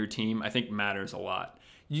in your team, I think matters a lot.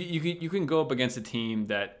 You can go up against a team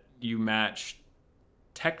that you match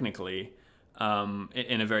technically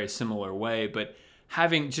in a very similar way, but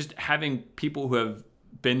having people who have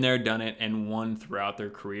been there, done it, and won throughout their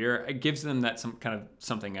career, it gives them that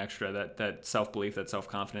something extra, that self-belief, that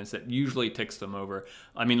self-confidence that usually ticks them over.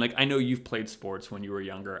 I mean, like, I know you've played sports when you were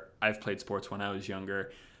younger. I've played sports when I was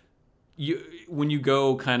younger. When you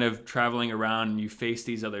go kind of traveling around and you face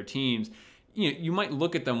these other teams, you might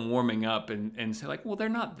look at them warming up and say like, well, they're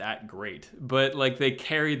not that great, but like they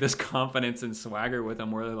carry this confidence and swagger with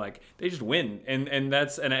them where they're like, they just win. And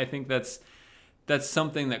I think that's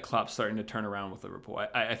something that Klopp's starting to turn around with Liverpool.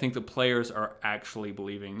 I think the players are actually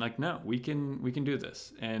believing like, no, we can do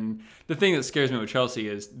this. And the thing that scares me with Chelsea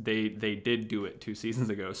is they did do it 2 seasons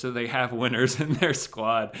ago, so they have winners in their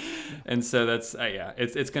squad, and so that's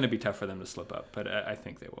it's going to be tough for them to slip up, but I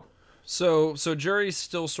think they will. So jury's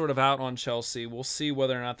still sort of out on Chelsea. We'll see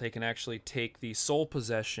whether or not they can actually take the sole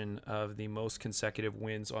possession of the most consecutive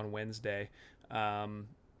wins on Wednesday.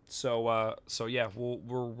 So yeah,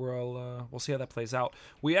 we'll see how that plays out.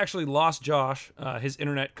 We actually lost Josh. His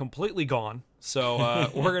internet completely gone. So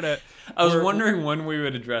we're gonna. I was wondering when we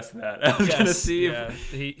would address that. I was gonna see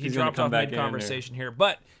if he dropped off mid-conversation here,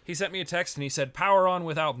 but he sent me a text and he said, "Power on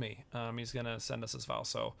without me." He's gonna send us his file,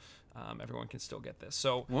 so everyone can still get this.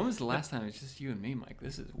 So when was the last time? It's just you and me, Mike.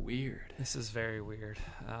 This is weird. This is very weird.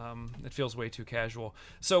 It feels way too casual.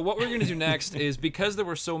 So what we're gonna do next is, because there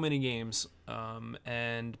were so many games,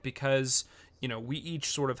 and because we each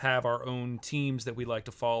sort of have our own teams that we like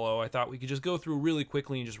to follow, I thought we could just go through really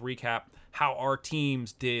quickly and just recap how our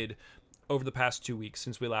teams did over the past 2 weeks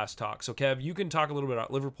since we last talked. So Kev, you can talk a little bit about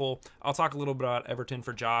Liverpool. I'll talk a little bit about Everton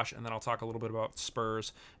for Josh, and then I'll talk a little bit about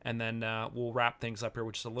Spurs, and then we'll wrap things up here,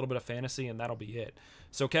 which is a little bit of fantasy, and that'll be it.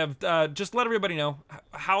 So Kev, just let everybody know,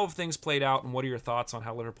 how have things played out, and what are your thoughts on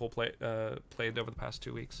how Liverpool played over the past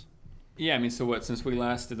 2 weeks? Yeah, I mean, so since we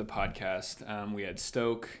last did the podcast, we had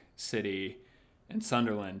Stoke, City, and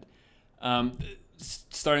Sunderland.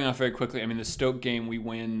 Starting off very quickly, I mean, the Stoke game, we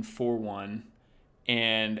win 4-1,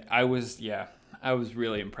 and I was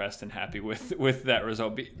really impressed and happy with that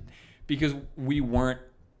result, because we weren't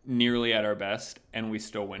nearly at our best, and we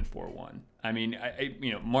still win 4-1. I mean,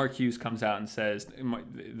 Mark Hughes comes out and says,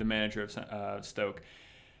 the manager of Stoke,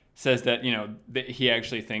 says that that he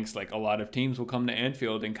actually thinks like a lot of teams will come to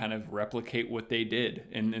Anfield and kind of replicate what they did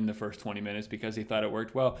in the first 20 minutes, because he thought it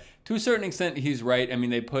worked well. To a certain extent, he's right. I mean,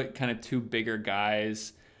 they put kind of 2 bigger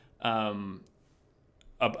guys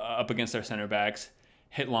up against their center backs,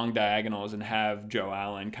 hit long diagonals, and have Joe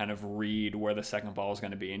Allen kind of read where the second ball is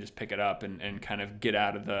going to be and just pick it up and kind of get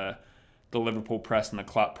out of the Liverpool press and the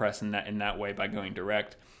Klopp press in that way by going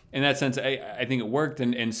direct. In that sense, I think it worked,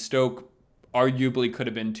 and Stoke arguably could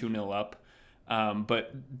have been 2-0 up.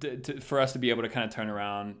 But for us to be able to kind of turn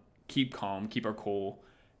around, keep calm, keep our cool,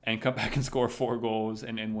 and come back and score 4 goals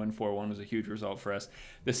and win 4-1 was a huge result for us.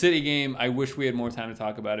 The City game, I wish we had more time to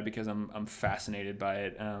talk about it, because I'm fascinated by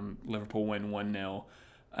it. Liverpool win 1-0,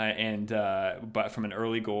 but from an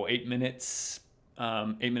early goal, 8 minutes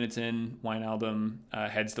in, Wijnaldum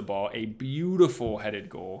heads the ball, a beautiful headed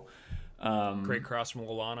goal. Great cross from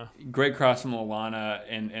Lallana.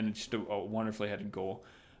 And just a wonderfully headed goal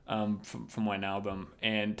from Wijnaldum.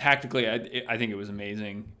 And tactically, I think it was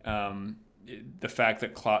amazing. The fact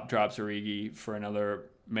that Klopp drops Origi for another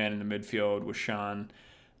man in the midfield with Sean,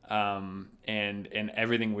 and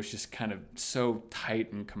everything was just kind of so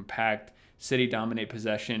tight and compact. City dominate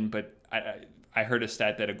possession, but I heard a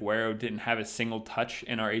stat that Aguero didn't have a single touch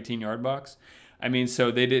in our 18-yard box. I mean, so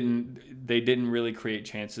they didn't really create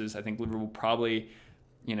chances. I think Liverpool probably,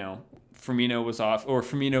 Firmino was off, or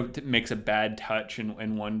Firmino makes a bad touch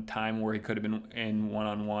in one time where he could have been in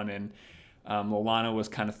one-on-one, and Lallana was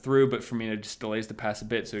kind of through, but Firmino just delays the pass a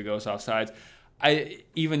bit, so he goes offsides.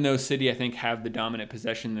 Even though City, I think, have the dominant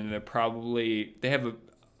possession, and they have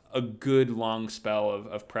a good long spell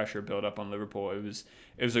of pressure built up on Liverpool.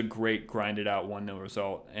 It was a great grinded out 1-0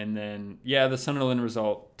 result. And then, the Sunderland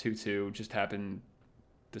result 2-2 just happened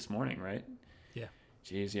this morning, right? Yeah.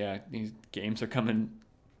 Jeez, yeah. These games are coming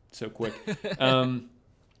so quick. I mean,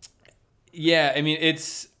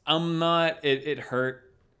 it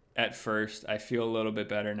hurt at first. I feel a little bit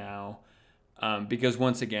better now. Because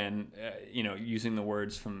once again, using the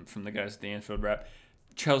words from the guys at the Anfield Rep,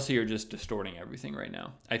 Chelsea are just distorting everything right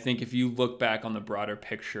now. I think if you look back on the broader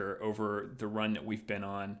picture over the run that we've been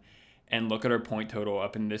on, and look at our point total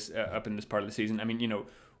up in this part of the season. I mean,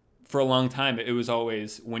 for a long time it was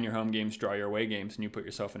always win your home games, draw your away games, and you put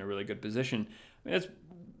yourself in a really good position. I mean,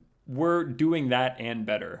 we're doing that and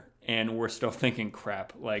better, and we're still thinking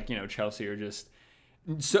crap. Like, Chelsea are just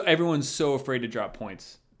so everyone's so afraid to drop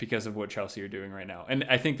points because of what Chelsea are doing right now. And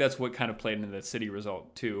I think that's what kind of played into the City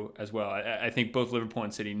result too, as well. I think both Liverpool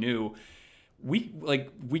and City knew we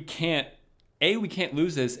can't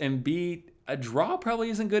lose this, and B, a draw probably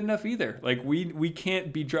isn't good enough either. Like we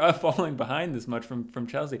can't be falling behind this much from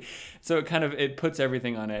Chelsea. So it puts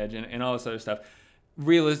everything on edge and all this other stuff.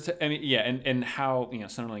 Realistic. I mean, yeah, and how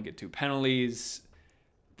Sunderland get 2 penalties.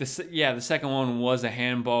 The second one was a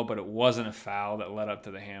handball, but it wasn't a foul that led up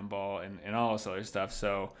to the handball and all this other stuff.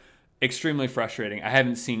 So extremely frustrating. I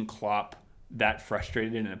haven't seen Klopp that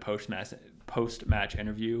frustrated in a post-match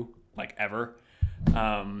interview like ever.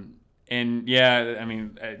 And yeah, I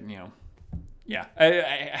mean, yeah.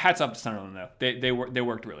 Hats off to Sunderland though. They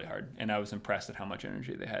worked really hard, and I was impressed at how much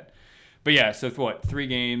energy they had. But yeah, so 3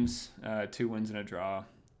 games, 2 wins and a draw,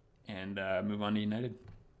 and move on to United.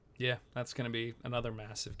 Yeah, that's going to be another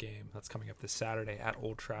massive game. That's coming up this Saturday at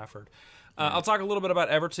Old Trafford. I'll talk a little bit about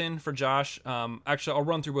Everton for Josh. Actually, I'll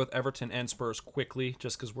run through both Everton and Spurs quickly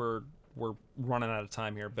just because we're running out of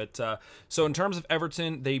time here. But so in terms of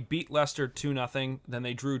Everton, they beat Leicester 2-0. Then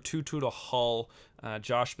they drew 2-2 to Hull.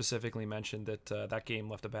 Josh specifically mentioned that that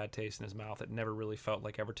game left a bad taste in his mouth. It never really felt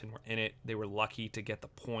like Everton were in it. They were lucky to get the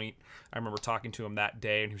point. I remember talking to him that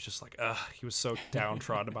day, and he was just like, ugh. He was so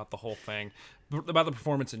downtrodden about the whole thing, about the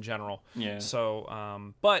performance in general. Yeah.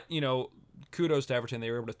 So, but, kudos to Everton. They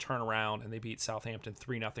were able to turn around, and they beat Southampton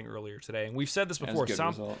 3-0 earlier today. And we've said this before.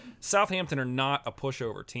 Southampton are not a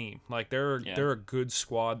pushover team. Like they're a good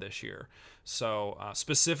squad this year. So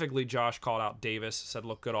specifically, Josh called out Davis, said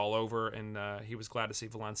look good all over, and he was glad to see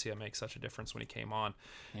Valencia make such a difference when he came on.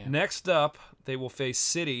 Yeah. Next up, they will face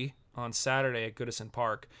City on Saturday at Goodison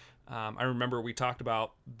Park. I remember we talked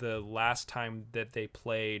about the last time that they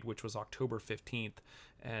played, which was October 15th.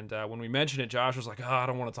 And when we mentioned it, Josh was like, I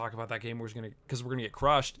don't want to talk about that game because we're going to get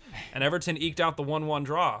crushed. And Everton eked out the 1-1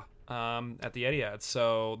 draw at the Etihad.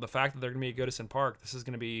 So the fact that they're going to be at Goodison Park, this is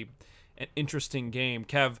going to be an interesting game.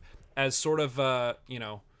 Kev, as sort of, I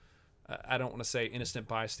don't want to say innocent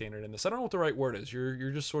bystander in this. I don't know what the right word is.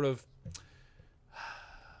 You're just sort of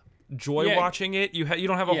watching it. You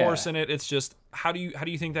don't have a horse in it. It's just how do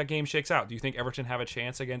you think that game shakes out? Do you think Everton have a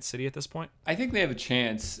chance against City at this point? I think they have a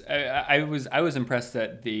chance. I was impressed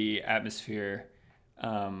at the atmosphere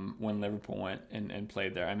when Liverpool went and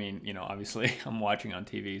played there. I mean, obviously I'm watching on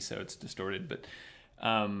TV, so it's distorted. But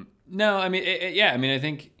no, I mean, I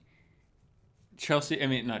think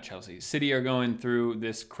City are going through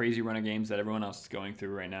this crazy run of games that everyone else is going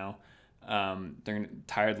through right now. They're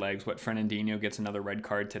tired legs. Fernandinho gets another red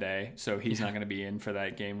card today, so he's not going to be in for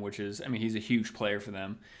that game, which is, he's a huge player for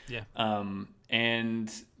them. Yeah.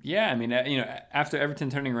 After Everton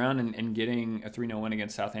turning around and getting a 3-0 win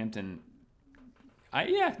against Southampton,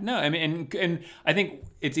 and I think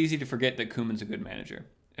it's easy to forget that Koeman's a good manager,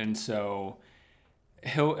 and so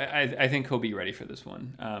I think he'll be ready for this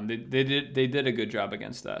one. They did a good job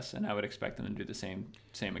against us, and I would expect them to do the same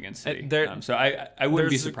against City. So I wouldn't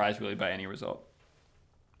be surprised really by any result.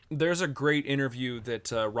 There's a great interview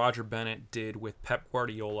that Roger Bennett did with Pep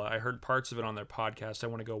Guardiola. I heard parts of it on their podcast. I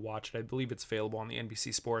want to go watch it. I believe it's available on the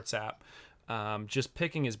NBC Sports app. Just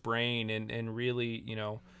picking his brain and really,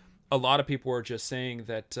 a lot of people were just saying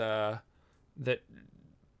that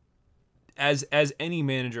as any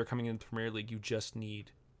manager coming into the Premier League, you just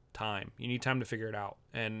need time. You need time to figure it out.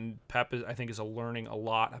 And Pep, I think, is learning a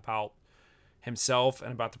lot about himself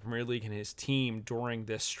and about the Premier League and his team during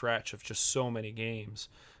this stretch of just so many games.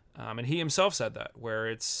 And he himself said that,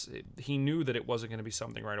 where he knew that it wasn't going to be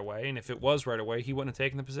something right away. And if it was right away, he wouldn't have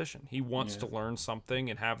taken the position. He wants to learn something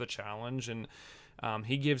and have the challenge. And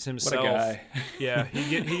he gives himself, what a guy.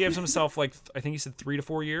 he gives himself, like, I think he said 3 to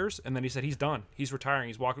 4 years, and then he said he's done. He's retiring.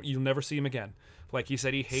 He's walking. You'll never see him again. Like he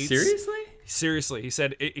said, he hates. Seriously, he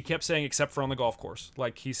said it kept saying except for on the golf course.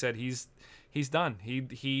 Like he said, he's done. He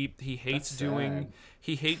hates doing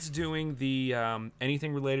the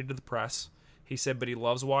anything related to the press. He said, but he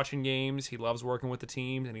loves watching games. He loves working with the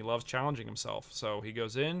teams, and he loves challenging himself. So he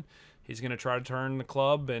goes in. He's going to try to turn the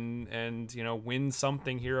club and win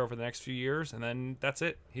something here over the next few years, and then that's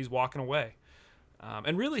it. He's walking away.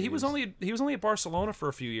 And really, he was only at Barcelona for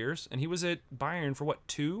a few years, and he was at Bayern for what,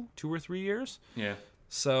 2 or 3 years? Yeah.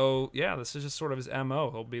 So yeah, this is just sort of his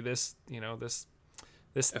MO. He'll be this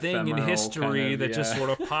this thing in ephemeral history that just sort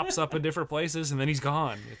of pops up in different places, and then he's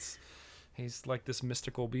gone. He's like this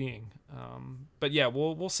mystical being. But yeah,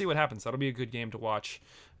 we'll see what happens. That'll be a good game to watch.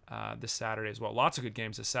 this Saturday as well. Lots of good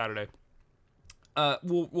games this Saturday.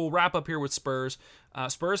 We'll wrap up here with Spurs.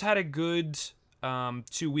 Spurs had a good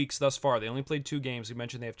 2 weeks thus far. They only played 2 games. We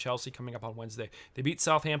mentioned they have Chelsea coming up on Wednesday. They beat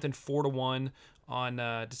Southampton 4-1 on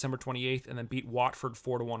December 28th, and then beat Watford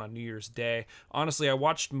 4-1 on New Year's Day. Honestly, I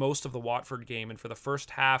watched most of the Watford game, and for the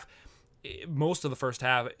first half, it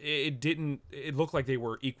looked like they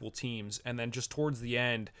were equal teams, and then just towards the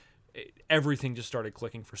end, everything just started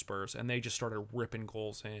clicking for Spurs, and they just started ripping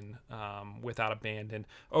goals in without abandon.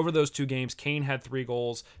 Over those 2 games, Kane had 3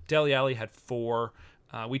 goals, Dele Alli had 4.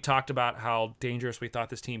 We talked about how dangerous we thought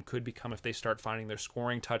this team could become if they start finding their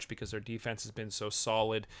scoring touch because their defense has been so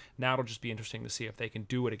solid. Now it'll just be interesting to see if they can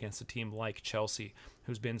do it against a team like Chelsea,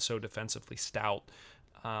 who's been so defensively stout.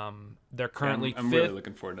 They're currently I'm fifth. really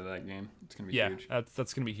looking forward to that game. It's gonna be huge.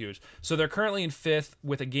 That's going to be huge. So they're currently in 5th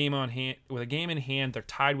with a game in hand. They're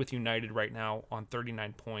tied with United right now on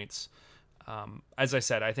 39 points. As I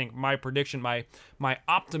said, I think my prediction, my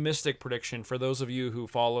optimistic prediction for those of you who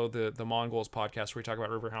follow the Mongols podcast where we talk about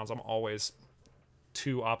Riverhounds, I'm always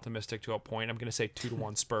too optimistic to a point. I'm going to say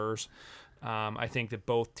 2-1 Spurs. I think that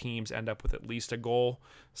both teams end up with at least a goal.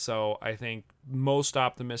 So I think most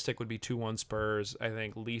optimistic would be 2-1 Spurs. I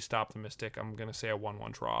think least optimistic, I'm going to say a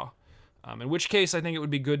 1-1 draw. In which case, I think it would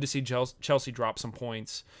be good to see Chelsea drop some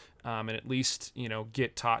points and at least,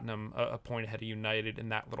 get Tottenham a point ahead of United in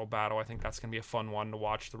that little battle. I think that's going to be a fun one to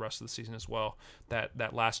watch the rest of the season as well,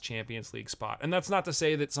 that last Champions League spot. And that's not to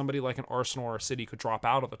say that somebody like an Arsenal or a City could drop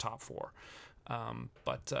out of the top 4.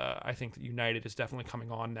 But I think that United is definitely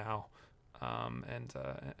coming on now and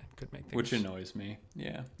could make things... Which annoys me,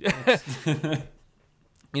 yeah.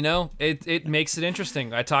 It makes it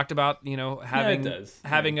interesting. I talked about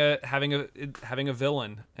having a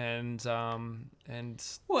villain and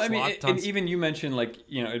well, I mean, and even you mentioned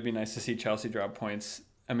it'd be nice to see Chelsea drop points.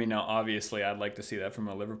 I mean, now obviously I'd like to see that from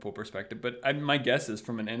a Liverpool perspective, but my guess is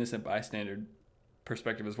from an innocent bystander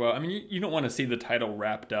perspective as well. I mean, you don't want to see the title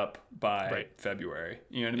wrapped up by February.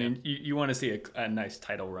 You know what I mean? You want to see a nice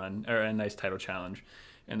title run or a nice title challenge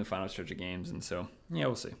in the final stretch of games, and so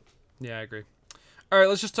we'll see. Yeah, I agree. All right,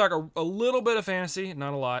 let's just talk a little bit of fantasy,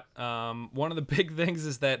 not a lot. One of the big things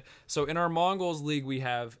is that, so in our Mongols league, we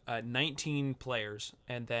have 19 players,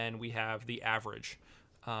 and then we have the average.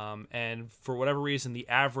 And for whatever reason, the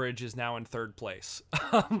average is now in 3rd place.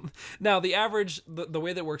 Now, the average, the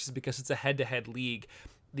way that works is because it's a head-to-head league,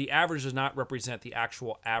 the average does not represent the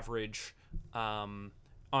actual average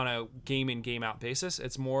on a game-in, game-out basis.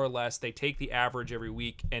 It's more or less they take the average every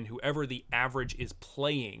week, and whoever the average is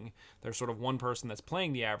playing, there's sort of one person that's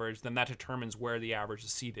playing the average, then that determines where the average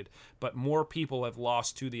is seated. But more people have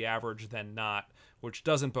lost to the average than not, which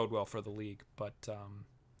doesn't bode well for the league. But,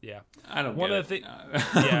 yeah. I don't One get of the it.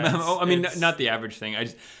 I mean, not the average thing.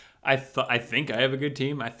 I think I have a good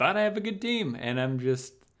team. I thought I have a good team, and I'm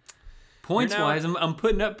just... Points-wise, I'm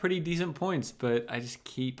putting up pretty decent points, but I just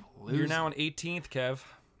keep losing. You're now in 18th, Kev.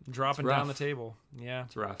 Dropping down the table. Yeah.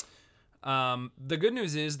 It's rough. The good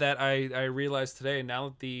news is that I realized today, now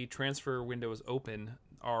that the transfer window is open,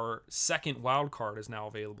 our second wild card is now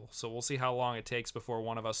available. So we'll see how long it takes before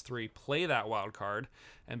one of us 3 play that wild card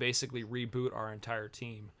and basically reboot our entire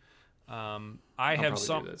team. I'll probably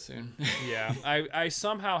do that soon. Yeah. I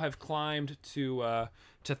somehow have climbed to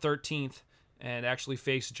 13th and actually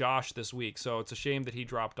faced Josh this week. So it's a shame that he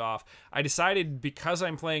dropped off. I decided, because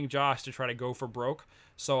I'm playing Josh, to try to go for broke.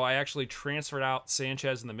 So I actually transferred out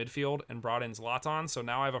Sanchez in the midfield and brought in Zlatan. So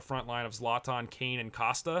now I have a front line of Zlatan, Kane, and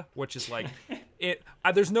Costa, which is like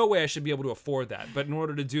there's no way I should be able to afford that. But in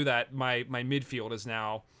order to do that, my midfield is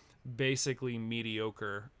now basically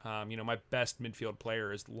mediocre. My best midfield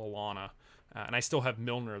player is Lallana. And I still have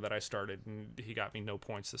Milner that I started, and he got me no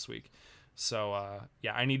points this week. So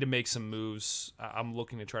I need to make some moves. I'm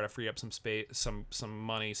looking to try to free up some space, some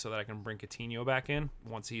money, so that I can bring Coutinho back in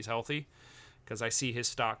once he's healthy, because I see his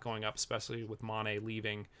stock going up, especially with Mane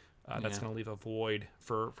leaving. That's going to leave a void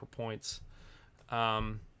for points.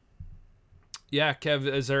 Kev,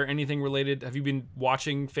 is there anything related? Have you been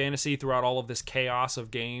watching fantasy throughout all of this chaos of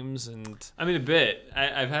games? And I mean, a bit.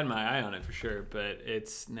 I've had my eye on it for sure, but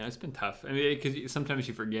it's been tough. I mean, because sometimes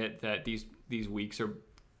you forget that these weeks are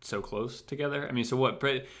so close together. I mean, so what?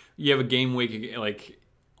 You have a game week like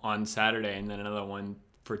on Saturday, and then another one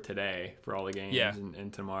for today for all the games,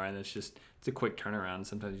 and tomorrow, and it's a quick turnaround.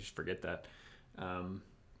 Sometimes you just forget that. I'm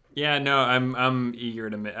eager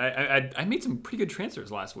to. I made some pretty good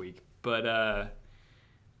transfers last week, but I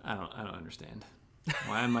don't understand.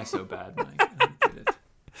 Why am I so bad, Mike? I don't get it.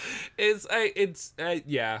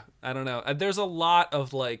 I don't know. There's a lot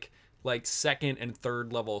of like second and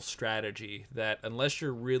third level strategy that unless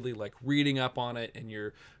you're really like reading up on it and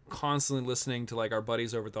you're constantly listening to like our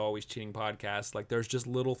buddies over at the Always Cheating podcast, like there's just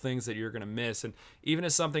little things that you're going to miss. And even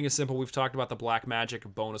as something as simple, we've talked about the black magic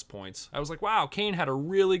of bonus points. I was like, wow, Kane had a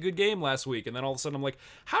really good game last week. And then all of a sudden I'm like,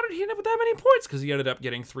 how did he end up with that many points? Because he ended up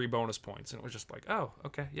getting 3 bonus points. And it was just like, oh,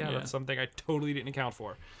 okay. Yeah, that's something I totally didn't account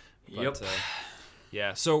for. But,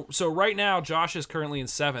 yeah. So right now, Josh is currently in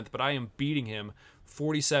 7th, but I am beating him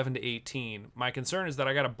 47-18. My concern is that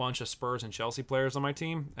I got a bunch of Spurs and Chelsea players on my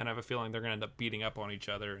team, and I have a feeling they're going to end up beating up on each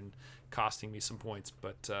other and costing me some points.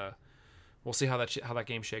 But we'll see how that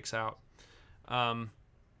game shakes out.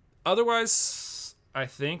 Otherwise, I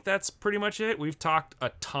think that's pretty much it. We've talked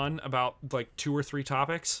a ton about like 2 or 3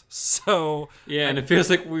 topics. So yeah, and it feels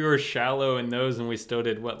like we were shallow in those, and we still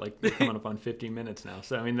did we're coming up on 15 minutes now.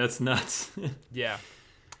 So I mean, that's nuts. Yeah.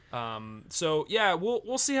 So yeah,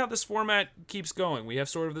 we'll see how this format keeps going. We have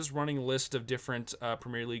sort of this running list of different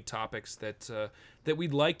Premier League topics that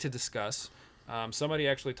we'd like to discuss. Somebody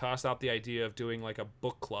actually tossed out the idea of doing like a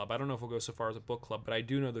book club. I don't know if we'll go so far as a book club, but I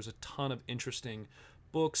do know there's a ton of interesting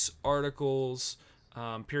books, articles,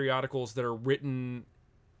 periodicals that are written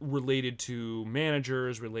related to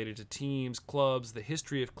managers, related to teams, clubs, the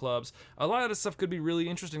history of clubs. A lot of this stuff could be really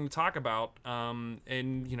interesting to talk about,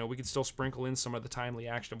 and we could still sprinkle in some of the timely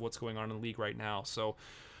action of what's going on in the league right now. So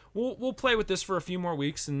we'll play with this for a few more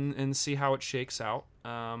weeks and see how it shakes out.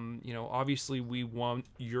 Obviously we want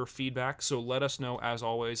your feedback, so let us know as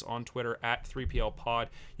always on Twitter at 3PLPod.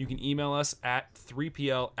 You can email us at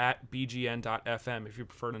 3pl@bgn.fm if you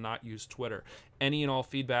prefer to not use Twitter. Any and all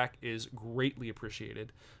feedback is greatly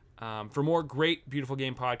appreciated. For more great Beautiful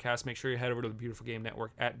Game podcasts, make sure you head over to the Beautiful Game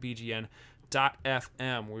Network at bgn.fm.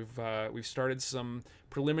 We've started some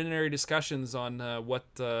preliminary discussions on what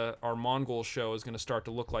our Mongol show is going to start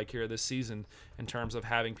to look like here this season in terms of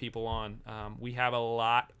having people on. We have a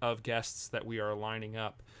lot of guests that we are lining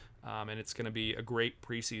up, and it's going to be a great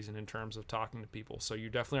preseason in terms of talking to people. So you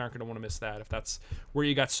definitely aren't going to want to miss that if that's where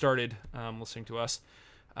you got started listening to us.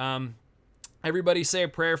 Everybody say a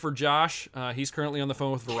prayer for Josh. He's currently on the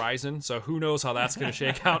phone with Verizon, so who knows how that's going to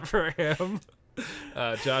shake out for him.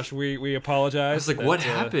 Josh, we apologize. I was like, what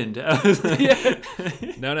happened?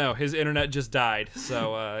 No, his internet just died.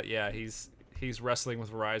 So, he's wrestling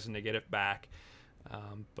with Verizon to get it back.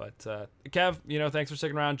 But Kev, thanks for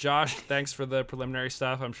sticking around. Josh, thanks for the preliminary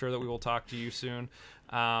stuff. I'm sure that we will talk to you soon.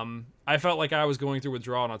 I felt like I was going through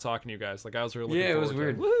withdrawal not talking to you guys. Like I was really looking forward it was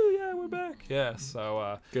weird. Woo, yeah, we're back. Yeah,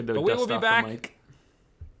 so good to but we will be back. The mic.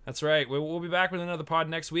 That's right. We'll be back with another pod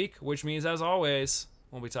next week, which means, as always,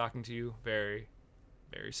 we'll be talking to you very,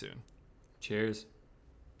 very soon. Cheers.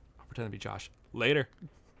 I'll pretend to be Josh. Later.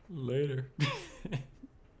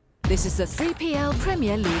 This is the 3PL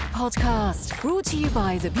Premier League podcast, brought to you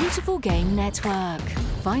by the Beautiful Game Network.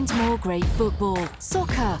 Find more great football,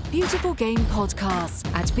 soccer, beautiful game podcasts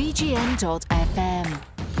at bgn.fm.